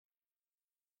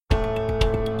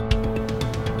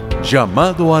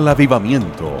Llamado al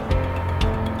avivamiento.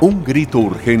 Un grito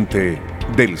urgente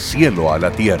del cielo a la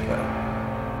tierra.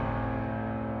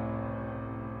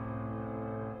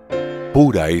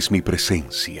 Pura es mi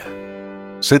presencia.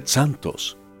 Sed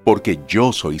santos, porque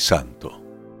yo soy santo.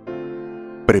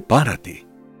 Prepárate,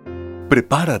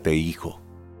 prepárate, hijo.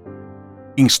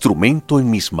 Instrumento en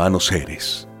mis manos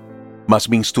eres, mas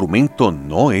mi instrumento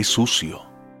no es sucio.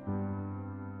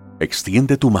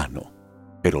 Extiende tu mano,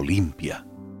 pero limpia,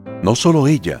 no solo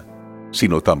ella,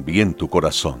 sino también tu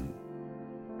corazón.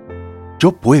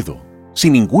 Yo puedo,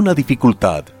 sin ninguna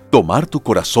dificultad, tomar tu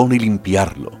corazón y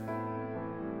limpiarlo.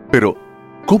 Pero,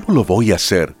 ¿cómo lo voy a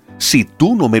hacer si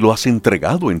tú no me lo has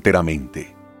entregado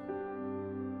enteramente?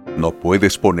 ¿No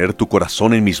puedes poner tu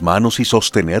corazón en mis manos y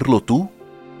sostenerlo tú?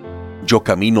 Yo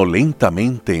camino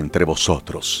lentamente entre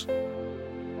vosotros.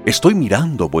 Estoy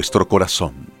mirando vuestro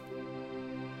corazón.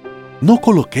 No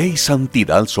coloquéis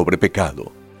santidad sobre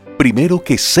pecado, primero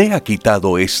que sea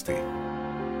quitado éste.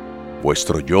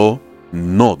 Vuestro yo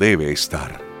no debe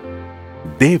estar,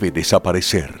 debe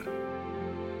desaparecer.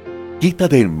 Quita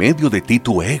de en medio de ti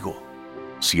tu ego.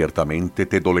 Ciertamente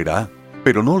te dolerá,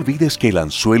 pero no olvides que el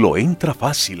anzuelo entra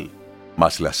fácil,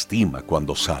 mas lastima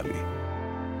cuando sale.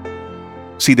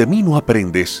 Si de mí no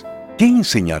aprendes, ¿qué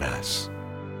enseñarás?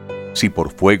 Si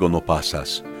por fuego no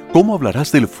pasas, ¿cómo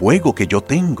hablarás del fuego que yo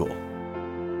tengo?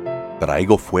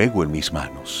 Traigo fuego en mis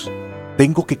manos.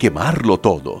 Tengo que quemarlo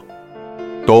todo.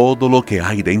 Todo lo que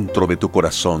hay dentro de tu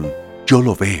corazón, yo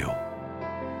lo veo.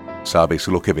 ¿Sabes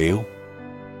lo que veo?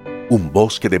 Un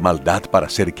bosque de maldad para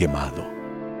ser quemado.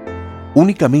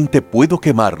 Únicamente puedo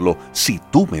quemarlo si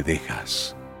tú me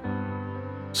dejas.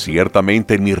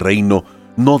 Ciertamente en mi reino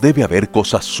no debe haber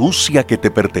cosa sucia que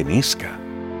te pertenezca.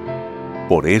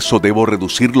 Por eso debo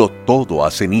reducirlo todo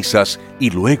a cenizas y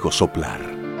luego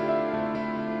soplar.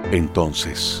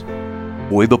 Entonces,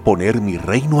 puedo poner mi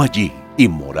reino allí y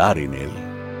morar en él.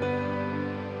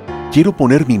 Quiero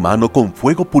poner mi mano con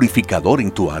fuego purificador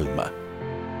en tu alma.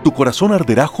 Tu corazón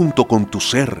arderá junto con tu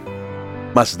ser,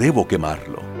 mas debo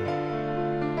quemarlo.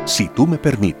 Si tú me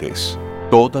permites,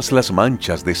 todas las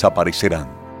manchas desaparecerán.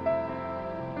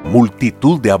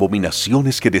 Multitud de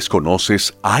abominaciones que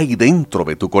desconoces hay dentro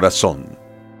de tu corazón,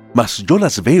 mas yo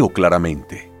las veo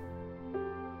claramente.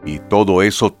 Y todo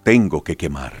eso tengo que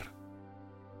quemar.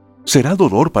 Será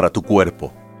dolor para tu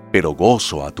cuerpo, pero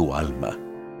gozo a tu alma.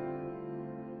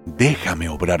 Déjame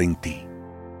obrar en ti.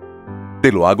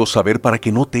 Te lo hago saber para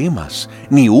que no temas,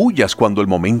 ni huyas cuando el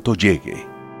momento llegue.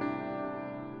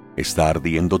 ¿Está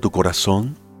ardiendo tu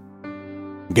corazón?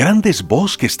 Grandes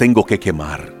bosques tengo que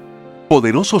quemar,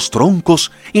 poderosos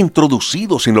troncos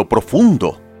introducidos en lo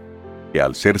profundo, que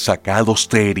al ser sacados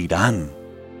te herirán,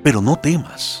 pero no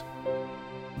temas.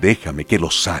 Déjame que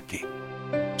los saque.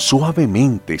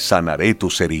 Suavemente sanaré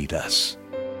tus heridas.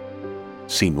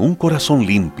 Sin un corazón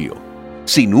limpio,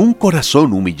 sin un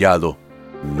corazón humillado,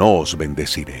 no os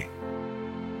bendeciré.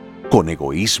 Con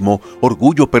egoísmo,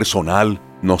 orgullo personal,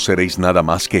 no seréis nada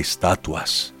más que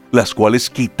estatuas, las cuales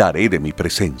quitaré de mi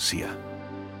presencia.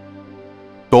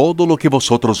 Todo lo que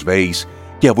vosotros veis,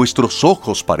 que a vuestros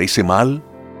ojos parece mal,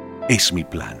 es mi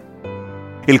plan,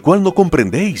 el cual no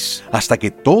comprendéis hasta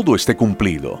que todo esté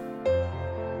cumplido.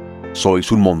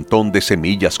 Sois un montón de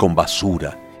semillas con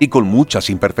basura y con muchas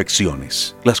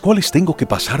imperfecciones, las cuales tengo que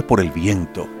pasar por el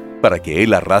viento, para que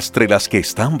él arrastre las que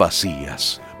están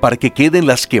vacías, para que queden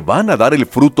las que van a dar el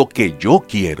fruto que yo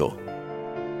quiero.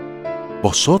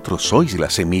 Vosotros sois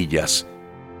las semillas,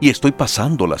 y estoy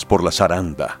pasándolas por la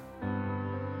zaranda.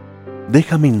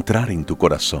 Déjame entrar en tu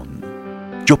corazón.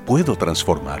 Yo puedo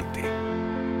transformarte.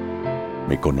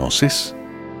 ¿Me conoces?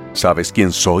 ¿Sabes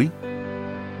quién soy?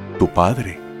 Tu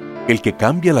Padre, el que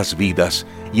cambia las vidas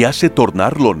y hace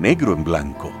tornar lo negro en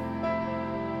blanco.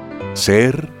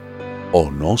 Ser o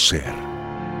no ser.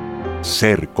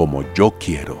 Ser como yo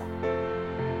quiero.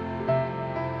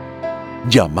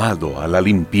 Llamado a la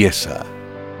limpieza.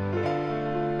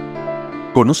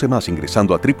 Conoce más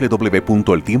ingresando a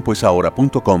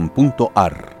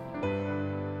www.eltiempoesahora.com.ar.